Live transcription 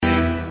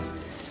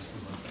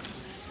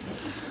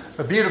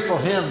A beautiful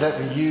hymn that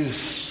we use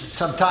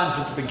sometimes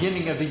at the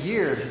beginning of the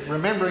year,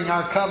 remembering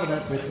our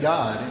covenant with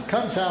God. It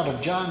comes out of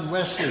John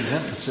Wesley's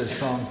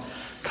emphasis on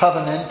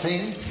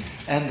covenanting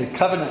and the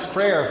covenant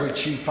prayer,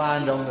 which you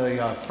find on the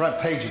front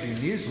page of your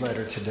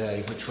newsletter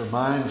today, which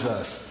reminds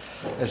us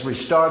as we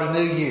start a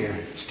new year,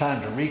 it's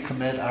time to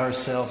recommit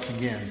ourselves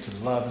again to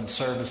the love and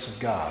service of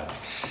God.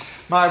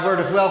 My word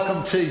of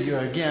welcome to you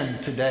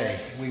again today.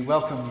 We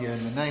welcome you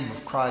in the name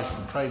of Christ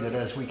and pray that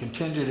as we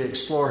continue to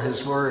explore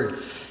His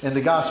Word in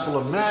the Gospel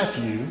of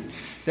Matthew,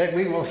 that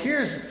we will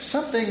hear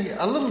something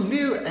a little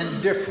new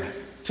and different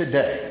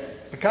today,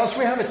 because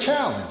we have a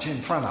challenge in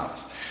front of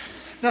us.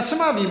 Now,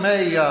 some of you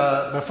may,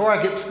 before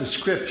I get to the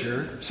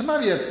Scripture, some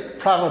of you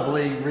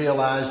probably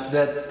realized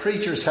that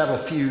preachers have a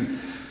few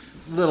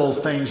little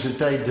things that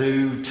they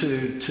do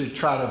to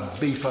try to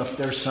beef up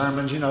their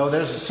sermons. You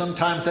know,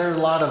 sometimes there are a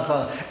lot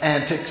of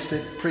antics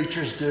that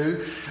preachers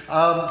do.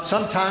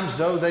 Sometimes,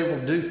 though, they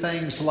will do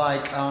things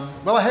like,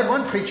 I had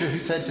one preacher who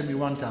said to me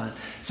one time,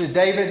 he said,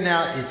 "David,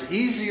 now it's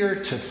easier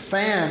to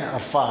fan a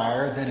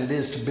fire than it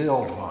is to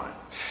build one."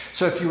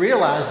 So if you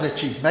realize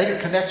that you've made a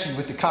connection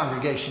with the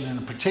congregation in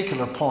a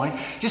particular point,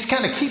 just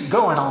kind of keep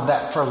going on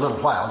that for a little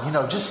while. You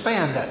know, just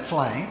fan that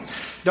flame.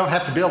 Don't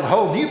have to build a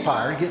whole new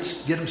fire to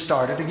get them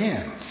started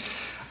again.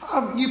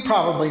 You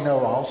probably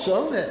know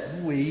also that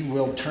we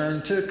will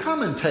turn to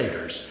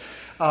commentators.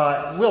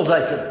 We'll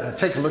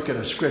take a look at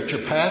a scripture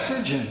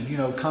passage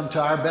and, come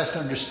to our best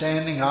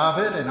understanding of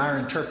it and our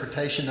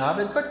interpretation of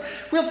it. But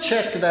we'll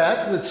check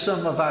that with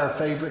some of our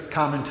favorite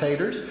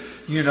commentators.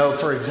 You know,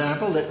 for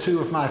example, that two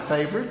of my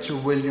favorites are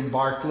William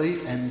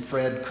Barclay and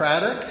Fred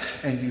Craddock,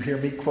 and you hear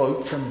me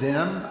quote from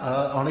them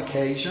on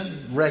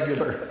occasion,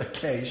 regular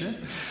occasion.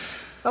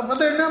 But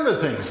there are a number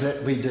of things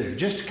that we do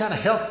just to kind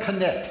of help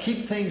connect,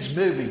 keep things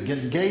moving,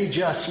 engage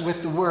us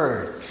with the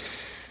Word.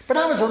 But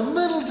I was a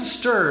little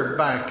disturbed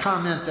by a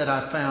comment that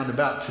I found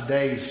about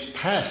today's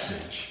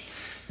passage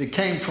that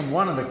came from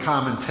one of the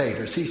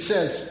commentators. He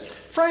says,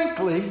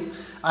 "Frankly,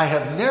 I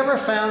have never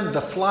found the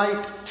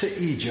flight to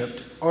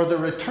Egypt or the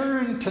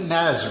return to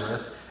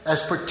Nazareth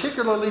as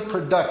particularly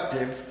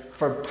productive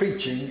for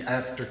preaching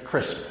after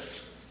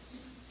Christmas."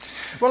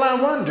 Well, I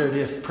wondered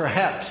if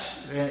perhaps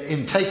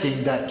in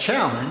taking that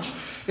challenge,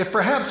 if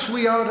perhaps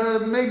we ought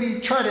to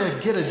maybe try to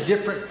get a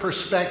different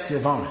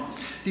perspective on it.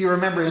 Do you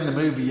remember in the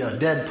movie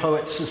Dead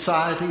Poets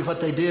Society what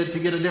they did to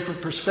get a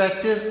different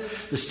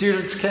perspective? The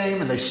students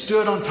came and they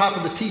stood on top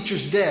of the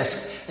teacher's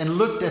desk and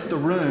looked at the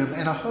room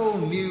in a whole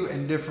new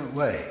and different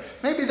way.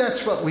 Maybe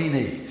that's what we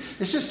need.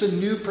 It's just a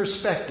new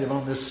perspective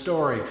on this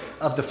story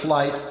of the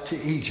flight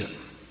to Egypt.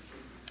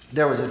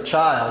 There was a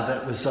child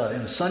that was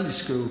in a Sunday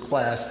school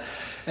class,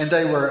 and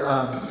they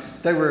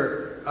were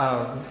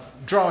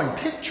drawing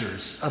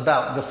pictures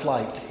about the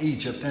flight to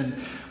Egypt. And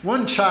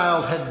one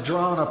child had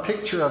drawn a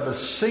picture of a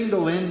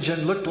single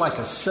engine, looked like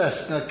a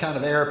Cessna kind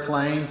of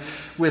airplane,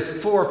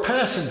 with 4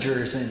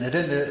 passengers in it.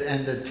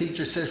 And the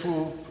teacher says,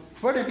 "Well,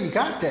 what have you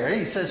got there?" And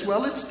he says,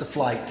 "Well, it's the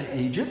flight to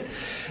Egypt."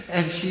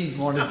 And she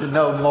wanted to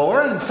know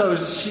more. And so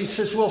she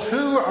says, "Well,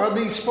 who are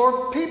these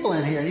 4 people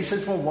in here?" And he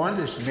says, "Well, one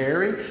is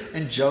Mary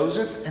and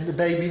Joseph and the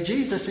baby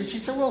Jesus." And she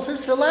said, "Well,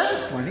 who's the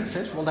last one?" He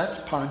says, "Well, that's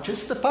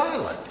Pontius the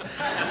Pilate."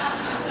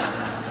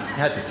 I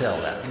had to tell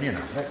that,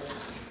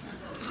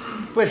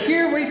 But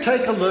here we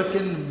take a look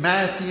in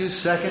Matthew's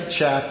 2nd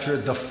chapter,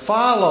 the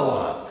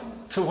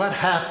follow-up to what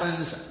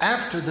happens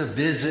after the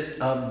visit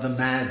of the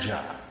Magi.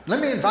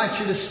 Let me invite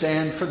you to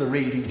stand for the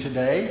reading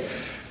today.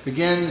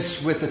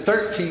 Begins with the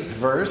 13th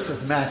verse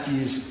of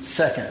Matthew's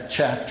 2nd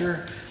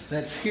chapter.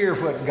 Let's hear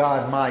what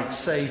God might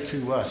say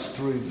to us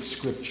through the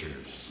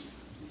Scriptures.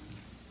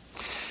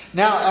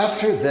 "Now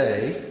after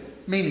they,"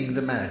 meaning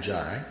the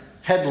Magi,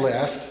 "had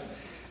left,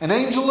 an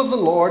angel of the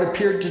Lord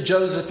appeared to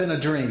Joseph in a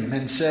dream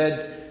and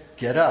said,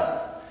 'Get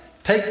up,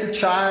 take the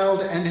child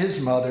and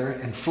his mother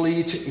and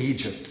flee to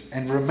Egypt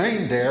and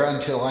remain there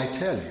until I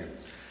tell you.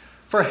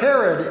 For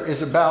Herod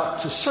is about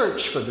to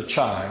search for the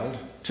child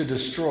to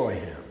destroy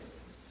him.'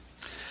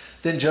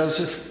 Then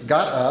Joseph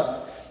got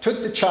up,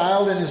 took the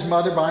child and his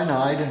mother by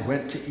night and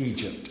went to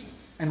Egypt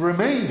and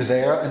remained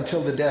there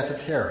until the death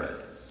of Herod.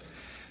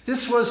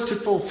 This was to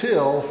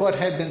fulfill what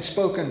had been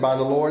spoken by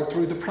the Lord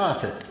through the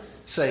prophet,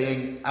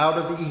 saying, 'Out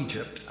of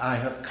Egypt I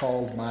have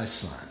called my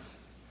son.'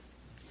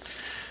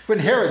 When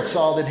Herod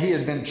saw that he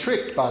had been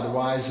tricked by the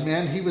wise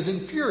men, he was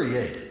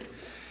infuriated,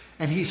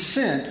 and he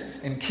sent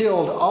and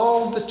killed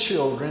all the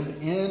children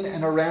in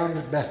and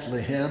around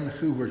Bethlehem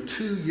who were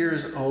 2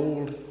 years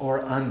old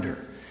or under,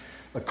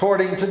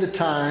 according to the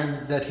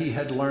time that he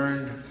had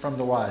learned from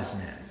the wise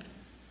men.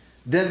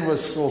 Then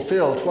was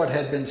fulfilled what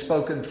had been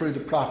spoken through the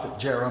prophet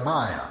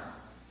Jeremiah,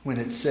 when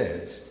it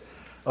says,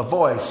 'A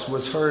voice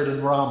was heard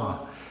in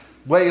Ramah,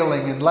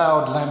 wailing and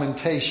loud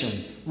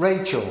lamentation,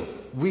 Rachel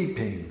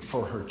weeping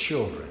for her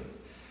children.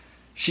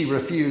 She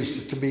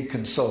refused to be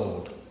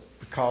consoled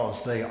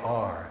because they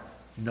are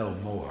no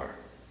more.'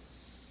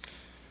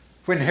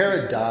 When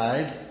Herod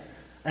died,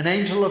 an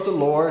angel of the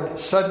Lord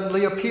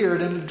suddenly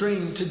appeared in a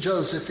dream to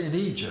Joseph in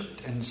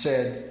Egypt and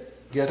said,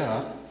 'Get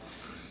up,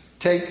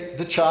 "Take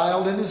the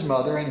child and his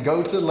mother and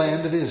go to the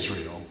land of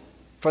Israel,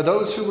 for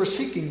those who were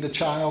seeking the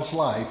child's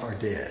life are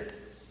dead."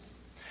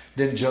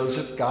 Then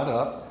Joseph got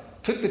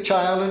up, took the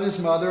child and his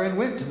mother, and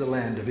went to the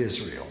land of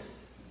Israel.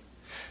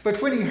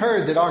 But when he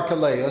heard that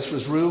Archelaus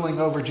was ruling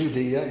over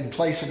Judea in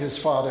place of his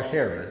father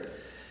Herod,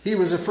 he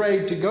was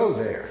afraid to go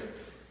there.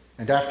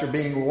 And after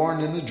being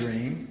warned in a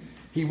dream,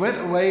 he went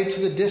away to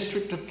the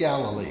district of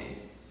Galilee.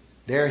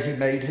 There he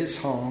made his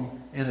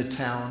home in a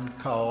town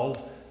called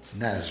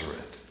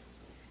Nazareth,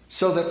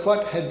 so that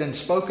what had been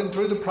spoken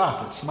through the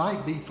prophets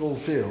might be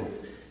fulfilled.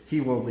 He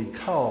will be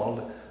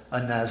called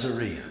a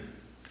Nazarene.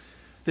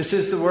 This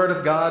is the word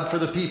of God for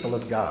the people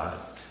of God.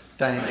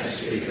 Thanks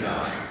be to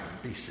God.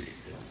 Be seated.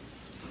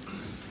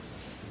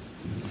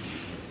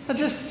 I'll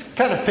just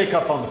kind of pick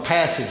up on the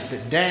passage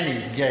that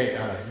Danny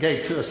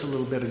gave to us a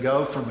little bit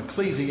ago from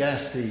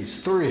Ecclesiastes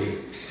 3.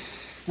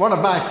 One of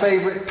my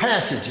favorite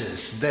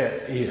passages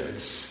that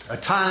is. A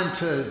time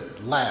to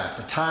laugh,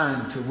 a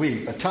time to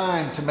weep, a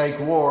time to make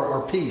war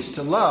or peace,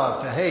 to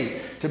love, to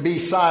hate, to be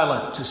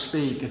silent, to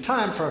speak. A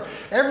time for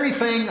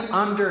everything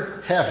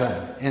under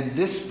heaven. In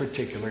this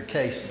particular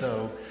case,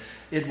 though,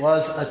 it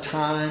was a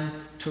time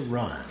to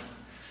run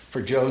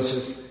for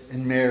Joseph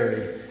and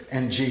Mary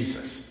and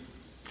Jesus.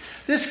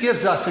 This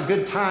gives us a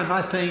good time,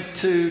 I think,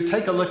 to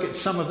take a look at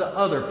some of the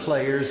other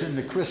players in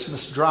the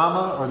Christmas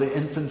drama or the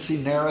infancy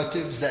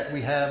narratives that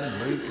we have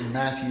in Luke and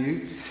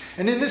Matthew.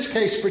 And in this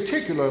case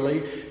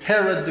particularly,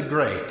 Herod the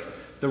Great,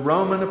 the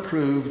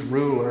Roman-approved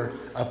ruler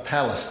of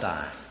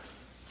Palestine.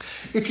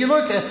 If you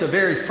look at the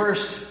very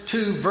first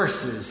two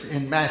verses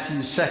in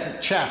Matthew's second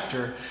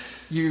chapter,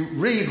 you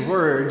read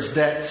words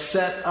that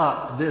set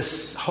up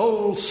this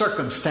whole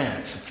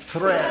circumstance of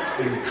threat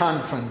and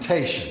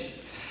confrontation,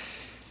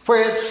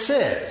 where it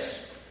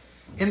says,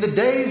 "In the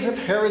days of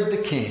Herod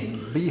the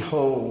king,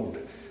 behold,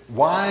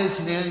 wise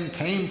men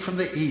came from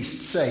the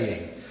east,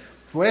 saying,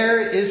 'Where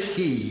is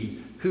he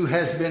who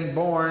has been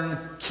born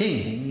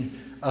King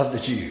of the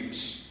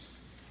Jews?'"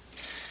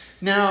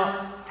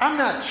 Now, I'm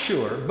not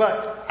sure,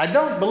 but I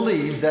don't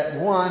believe that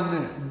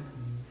one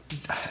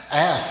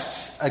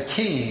asks a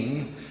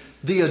king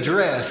the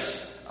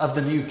address of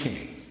the new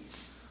king.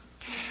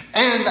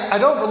 And I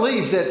don't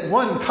believe that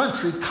one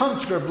country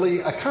comfortably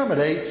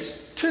accommodates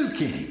two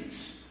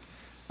kings.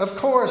 Of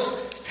course,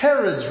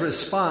 Herod's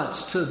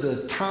response to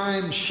the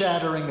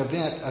time-shattering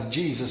event of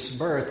Jesus'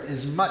 birth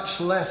is much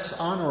less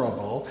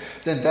honorable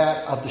than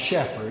that of the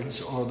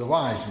shepherds or the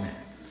wise men.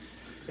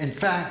 In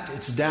fact,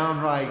 it's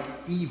downright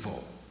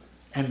evil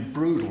and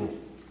brutal.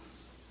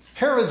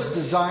 Herod's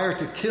desire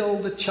to kill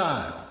the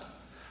child,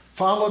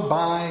 followed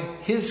by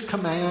his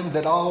command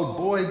that all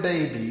boy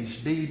babies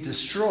be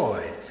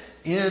destroyed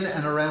in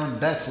and around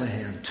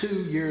Bethlehem,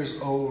 2 years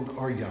old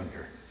or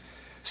younger,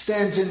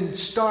 stands in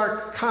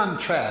stark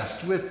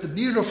contrast with the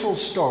beautiful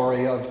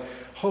story of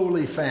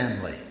Holy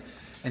Family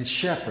and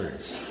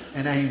shepherds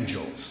and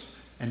angels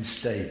and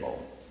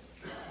stable.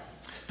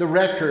 The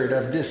record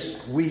of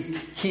this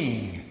weak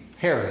king,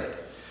 Herod,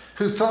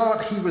 who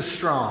thought he was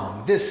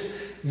strong, this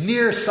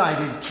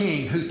nearsighted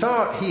king who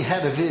thought he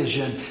had a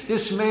vision,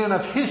 this man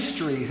of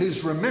history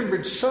who's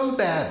remembered so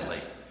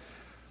badly,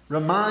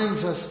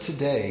 reminds us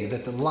today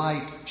that the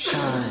light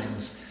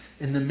shines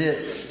in the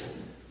midst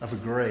of a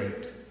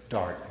great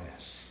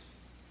darkness.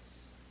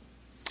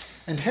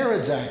 And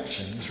Herod's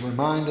actions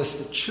remind us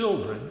that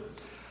children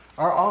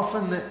are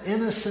often the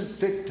innocent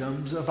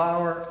victims of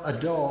our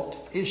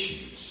adult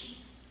issues,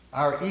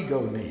 our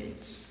ego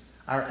needs,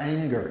 our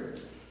anger,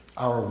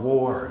 our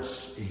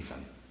wars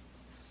even.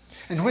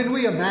 And when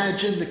we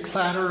imagine the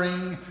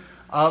clattering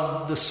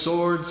of the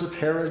swords of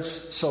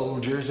Herod's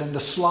soldiers and the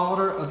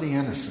slaughter of the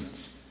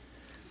innocents,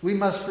 we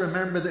must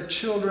remember that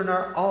children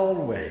are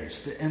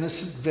always the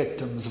innocent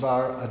victims of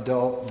our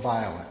adult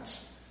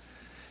violence.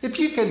 If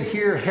you can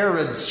hear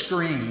Herod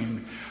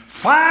scream,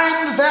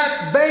 "Find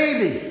that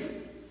baby!"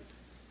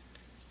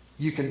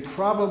 you can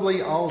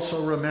probably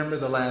also remember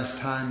the last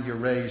time you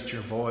raised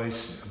your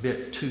voice a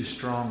bit too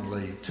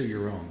strongly to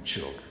your own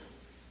children.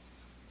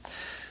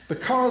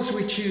 Because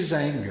we choose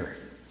anger,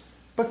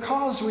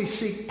 because we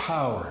seek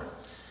power,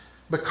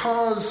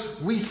 because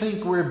we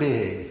think we're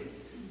big,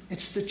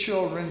 it's the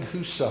children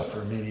who suffer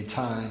many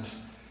times,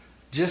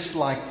 just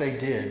like they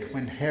did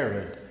when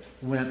Herod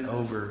went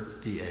over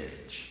the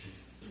edge.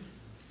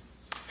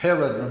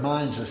 Herod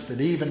reminds us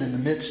that even in the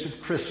midst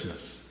of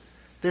Christmas,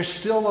 there's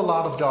still a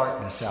lot of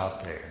darkness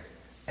out there,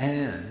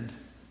 and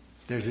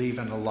there's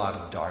even a lot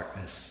of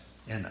darkness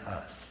in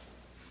us.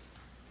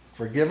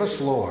 Forgive us,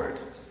 Lord,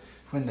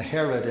 when the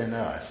Herod in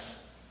us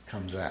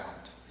comes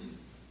out.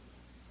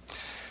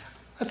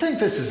 I think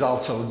this is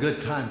also a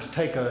good time to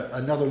take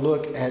another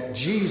look at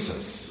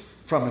Jesus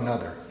from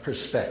another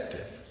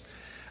perspective.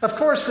 Of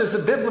course, there's a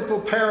biblical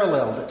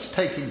parallel that's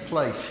taking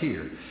place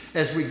here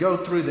as we go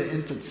through the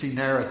infancy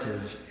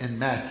narrative in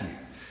Matthew.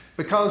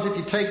 Because if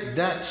you take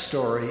that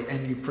story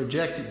and you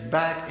project it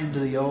back into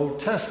the Old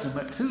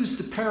Testament, who's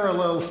the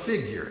parallel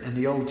figure in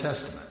the Old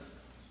Testament?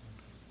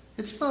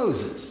 It's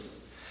Moses.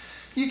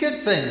 You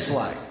get things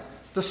like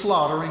the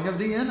slaughtering of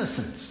the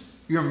innocents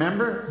You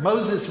remember?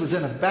 Moses was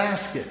in a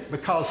basket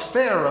because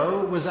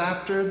Pharaoh was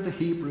after the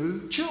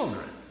Hebrew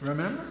children.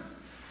 Remember?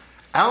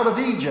 Out of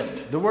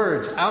Egypt, the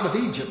words, out of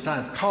Egypt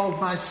I have called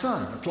my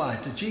son,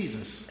 applied to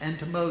Jesus and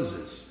to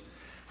Moses.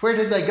 Where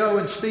did they go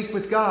and speak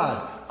with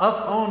God?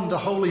 Up on the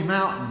holy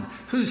mountain,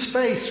 whose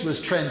face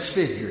was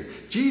transfigured.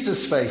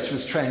 Jesus' face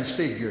was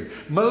transfigured.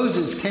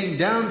 Moses came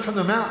down from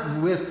the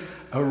mountain with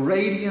a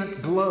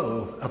radiant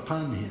glow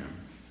upon him.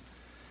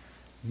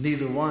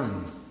 Neither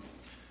one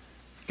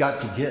got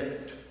to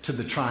get to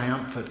the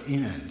triumphant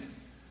end.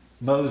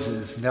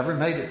 Moses never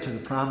made it to the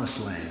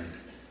promised land.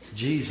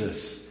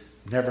 Jesus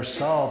never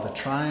saw the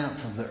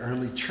triumph of the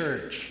early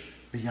church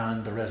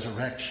beyond the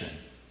resurrection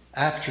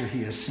after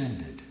he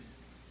ascended.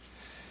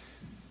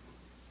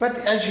 But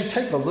as you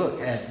take a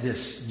look at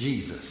this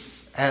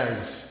Jesus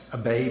as a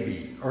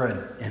baby or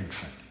an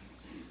infant,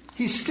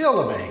 he's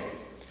still a baby.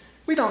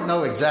 We don't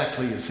know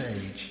exactly his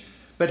age,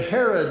 but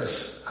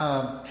Herod's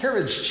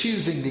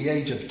choosing the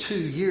age of 2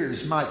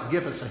 years might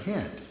give us a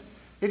hint.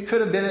 It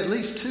could have been at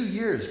least 2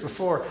 years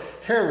before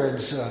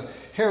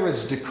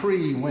Herod's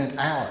decree went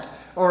out,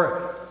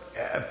 or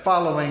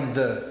following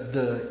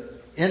the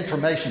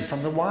information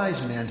from the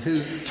wise men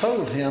who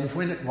told him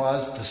when it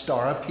was the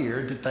star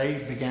appeared that they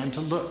began to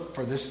look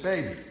for this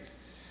baby.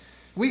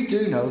 We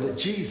do know that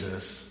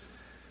Jesus,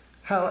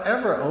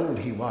 however old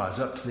he was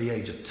up to the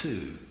age of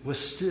 2, was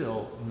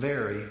still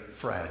very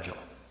fragile.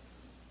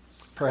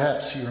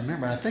 Perhaps you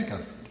remember, I think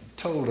I've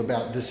told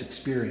about this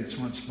experience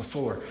once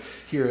before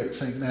here at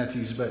St.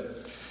 Matthew's,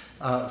 but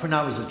when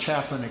I was a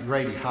chaplain at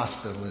Grady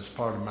Hospital as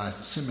part of my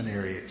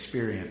seminary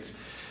experience,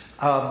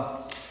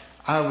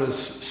 I was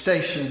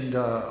stationed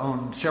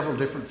on several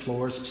different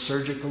floors,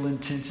 surgical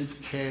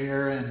intensive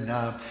care and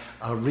a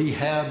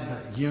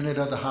rehab unit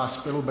of the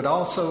hospital, but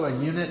also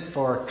a unit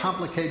for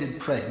complicated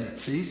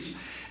pregnancies.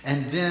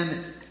 And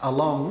then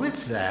along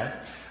with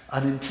that,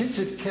 an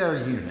intensive care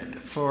unit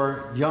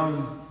for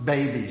young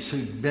babies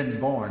who'd been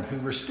born, who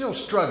were still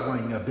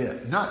struggling a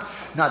bit. Not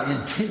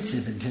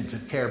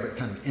intensive care, but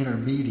kind of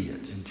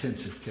intermediate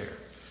intensive care.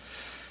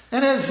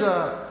 And as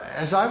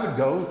I would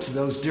go to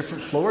those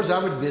different floors, I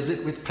would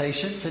visit with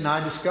patients, and I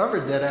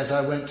discovered that as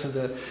I went to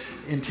the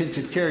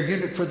intensive care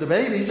unit for the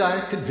babies,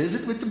 I could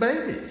visit with the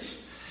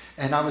babies.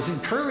 And I was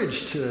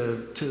encouraged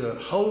to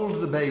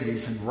hold the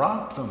babies and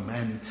rock them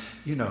and,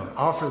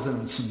 offer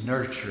them some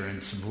nurture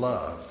and some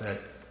love that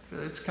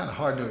it's kind of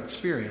hard to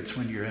experience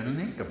when you're in an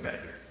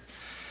incubator.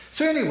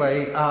 So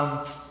anyway,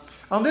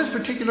 on this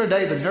particular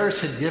day, the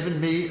nurse had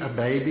given me a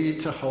baby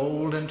to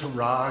hold and to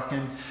rock,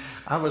 and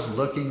I was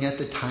looking at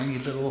the tiny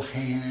little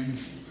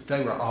hands.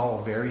 They were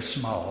all very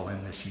small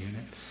in this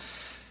unit.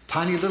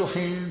 Tiny little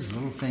hands,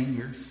 little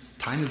fingers,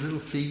 tiny little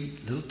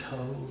feet, little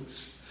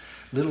toes,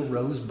 little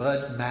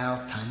rosebud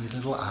mouth, tiny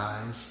little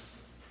eyes.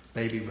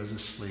 Baby was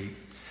asleep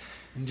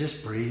and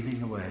just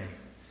breathing away.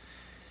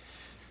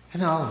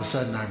 And then all of a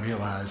sudden I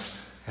realized,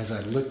 as I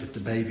looked at the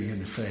baby in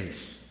the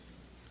face,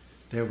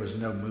 there was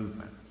no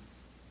movement,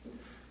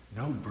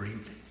 no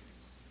breathing.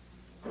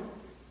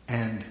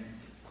 And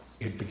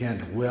it began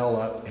to well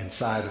up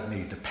inside of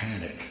me. The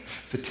panic,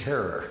 the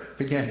terror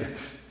began to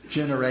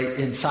generate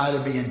inside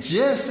of me. And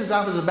just as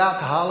I was about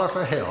to holler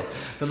for help,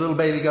 the little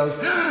baby goes,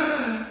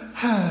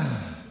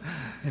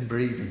 and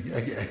breathing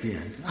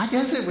again. I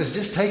guess it was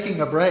just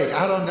taking a break.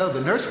 I don't know.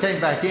 The nurse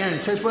came back in and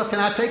says, well, can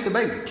I take the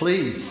baby?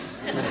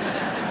 Please.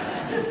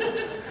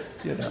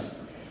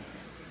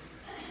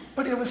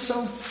 But it was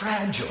so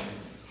fragile,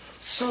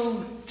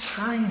 so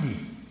tiny.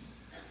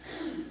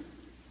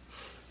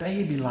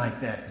 Baby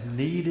like that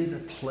needed a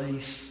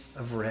place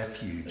of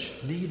refuge,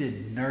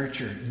 needed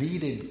nurture,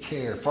 needed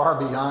care, far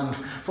beyond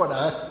what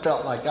I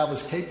felt like I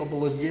was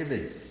capable of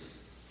giving.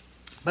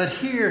 But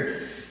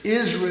here,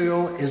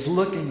 Israel is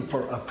looking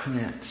for a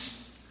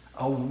prince,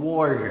 a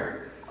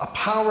warrior, a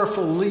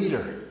powerful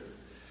leader.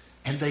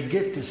 And they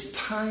get this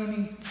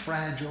tiny,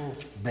 fragile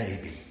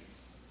baby.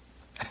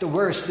 At the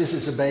worst, this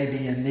is a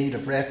baby in need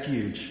of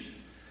refuge.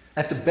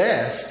 At the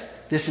best,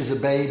 this is a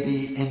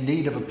baby in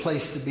need of a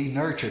place to be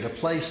nurtured, a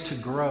place to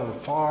grow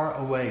far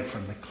away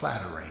from the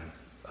clattering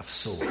of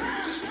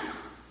swords.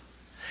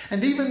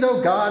 And even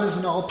though God is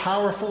an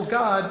all-powerful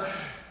God,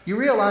 you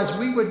realize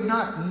we would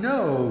not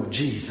know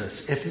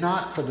Jesus if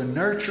not for the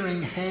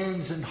nurturing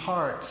hands and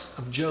hearts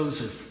of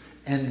Joseph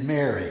and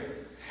Mary,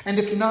 and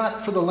if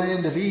not for the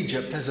land of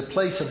Egypt as a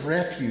place of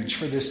refuge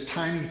for this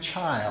tiny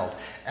child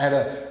at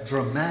a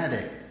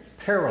dramatic,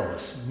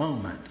 perilous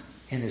moment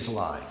in his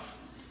life.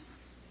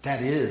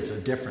 That is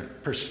a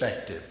different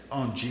perspective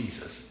on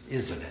Jesus,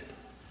 isn't it?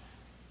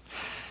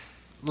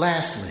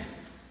 Lastly,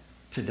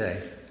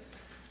 today,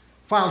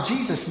 while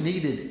Jesus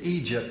needed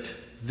Egypt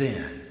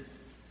then,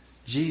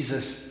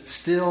 Jesus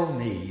still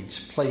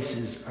needs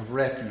places of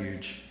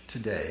refuge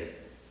today.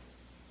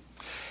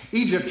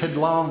 Egypt had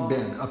long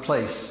been a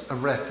place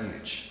of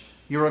refuge.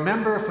 You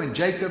remember when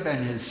Jacob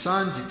and his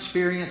sons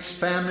experienced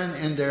famine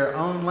in their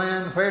own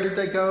land, where did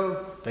they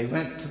go? They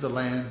went to the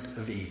land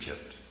of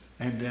Egypt,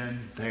 and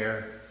then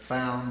there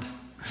found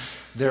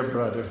their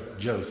brother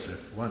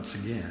Joseph once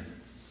again.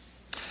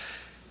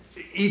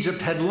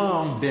 Egypt had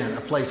long been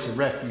a place of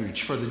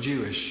refuge for the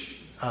Jewish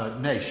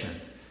nation.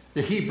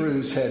 The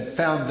Hebrews had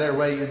found their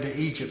way into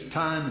Egypt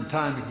time and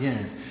time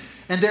again.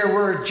 And there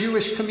were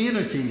Jewish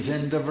communities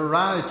in the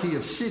variety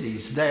of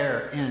cities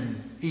there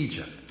in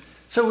Egypt.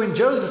 So when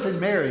Joseph and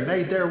Mary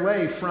made their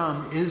way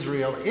from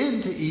Israel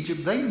into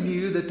Egypt, they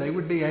knew that they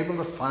would be able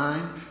to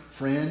find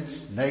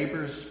friends,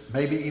 neighbors,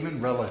 maybe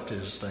even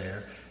relatives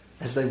there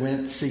as they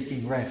went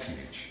seeking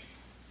refuge.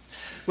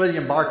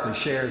 William Barclay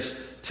shares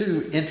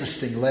two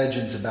interesting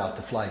legends about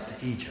the flight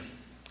to Egypt.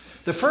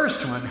 The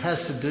first one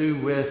has to do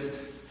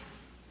with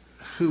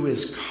who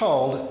is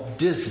called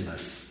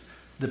Dismas,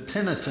 the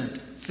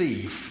penitent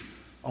thief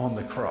on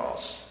the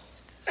cross.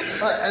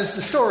 As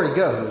the story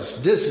goes,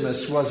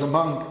 Dismas was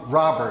among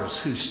robbers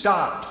who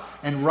stopped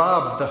and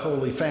robbed the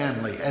Holy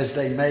Family as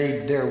they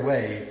made their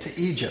way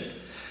to Egypt.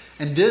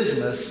 And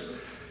Dismas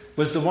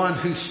was the one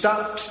who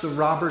stops the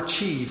robber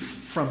chief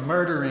from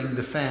murdering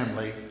the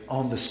family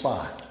on the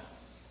spot.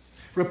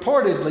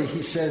 Reportedly,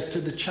 he says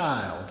to the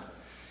child,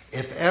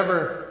 "If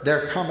ever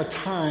there come a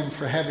time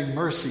for having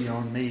mercy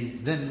on me,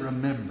 then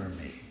remember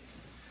me,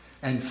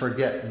 and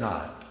forget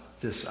not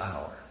this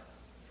hour."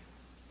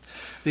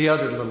 The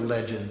other little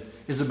legend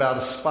is about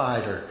a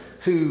spider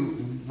who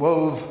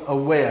wove a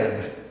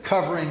web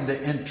covering the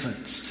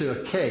entrance to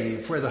a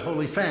cave where the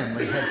Holy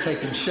Family had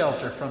taken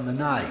shelter from the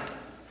night.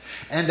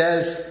 And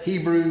as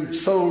Hebrew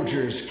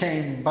soldiers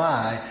came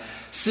by,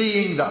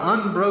 seeing the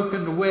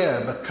unbroken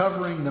web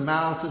covering the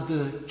mouth of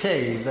the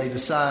cave, they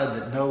decide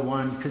that no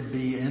one could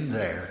be in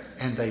there,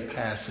 and they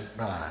pass it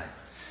by.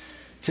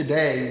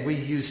 Today, we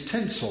use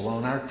tinsel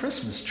on our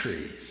Christmas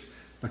trees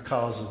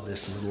because of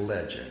this little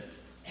legend.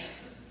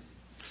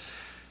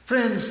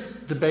 Friends,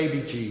 the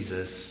baby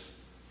Jesus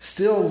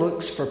still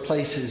looks for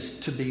places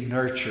to be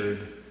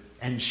nurtured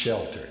and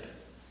sheltered.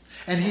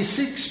 And he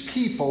seeks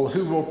people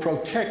who will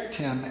protect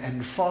him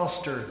and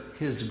foster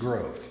his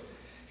growth.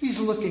 He's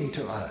looking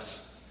to us.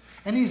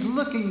 And he's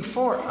looking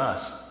for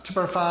us to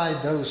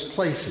provide those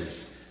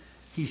places.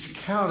 He's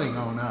counting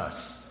on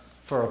us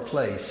for a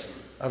place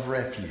of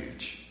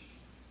refuge.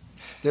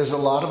 There's a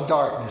lot of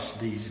darkness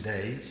these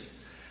days.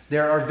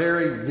 There are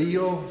very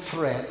real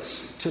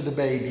threats to the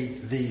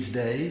baby these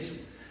days.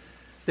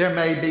 There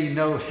may be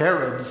no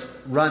Herods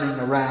running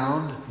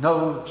around,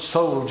 no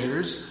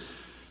soldiers,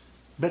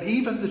 but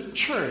even the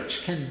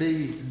church can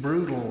be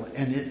brutal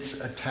in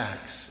its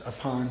attacks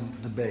upon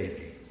the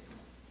baby.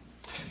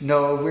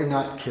 No, we're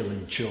not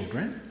killing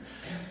children,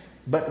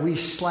 but we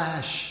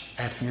slash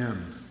at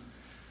him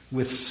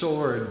with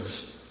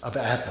swords of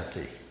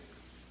apathy,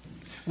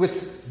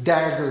 with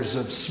daggers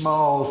of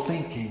small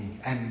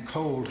thinking and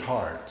cold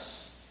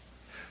hearts,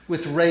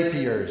 with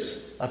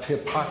rapiers of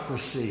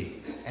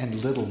hypocrisy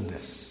and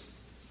littleness.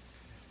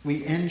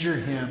 We injure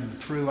him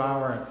through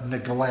our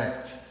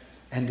neglect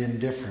and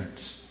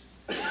indifference.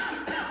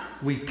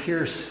 We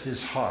pierce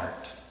his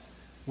heart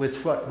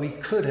with what we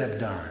could have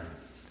done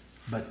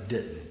but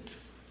didn't.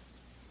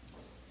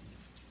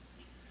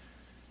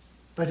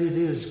 But it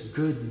is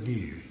good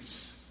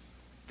news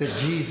that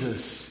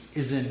Jesus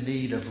is in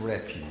need of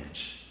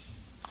refuge.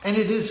 And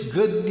it is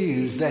good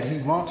news that he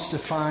wants to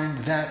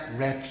find that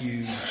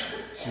refuge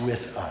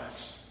with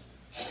us.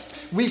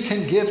 We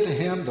can give to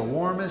him the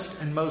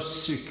warmest and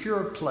most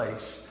secure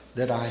place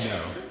that I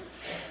know.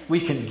 We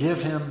can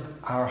give him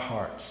our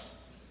hearts.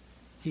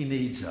 He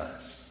needs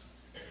us.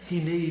 He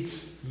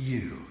needs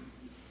you.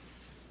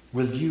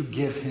 Will you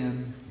give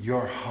him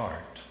your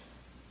heart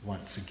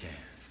once again?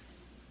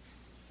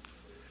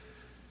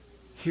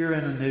 Here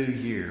in a new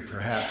year,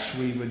 perhaps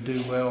we would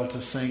do well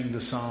to sing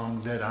the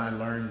song that I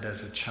learned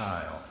as a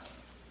child.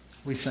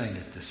 We sang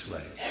it this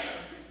way.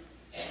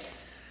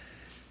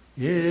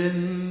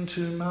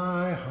 Into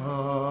my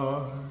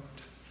heart,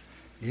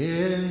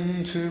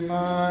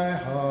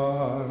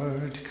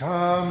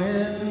 come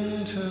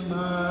into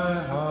my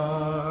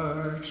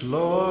heart,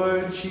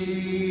 Lord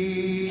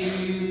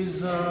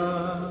Jesus.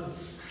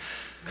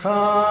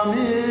 Come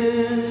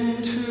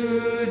in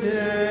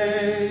today,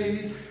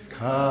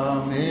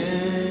 come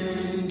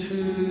in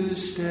to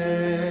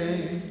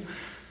stay,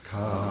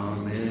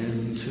 come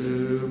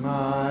into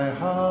my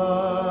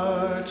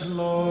heart,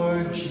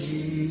 Lord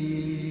Jesus.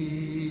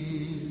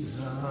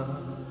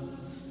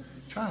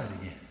 Try it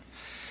again.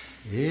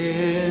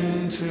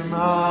 Into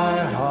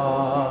my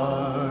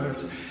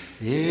heart,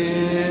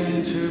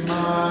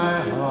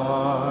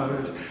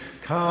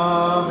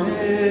 come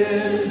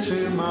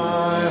into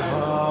my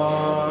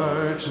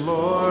heart,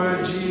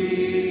 Lord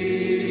Jesus.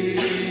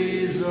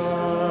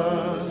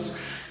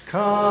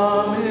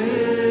 Come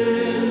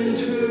in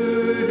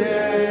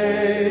today,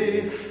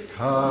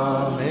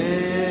 come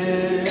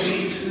in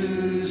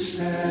to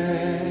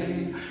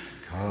stay,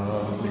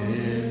 come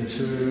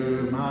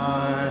into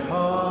my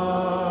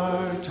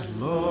heart,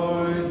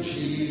 Lord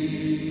Jesus.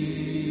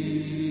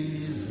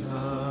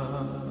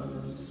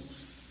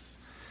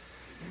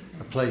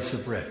 A place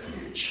of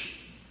refuge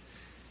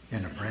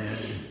in a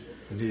brand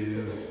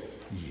new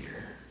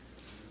year.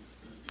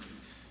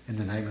 In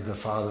the name of the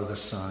Father, the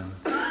Son,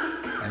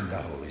 and the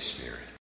Holy Spirit.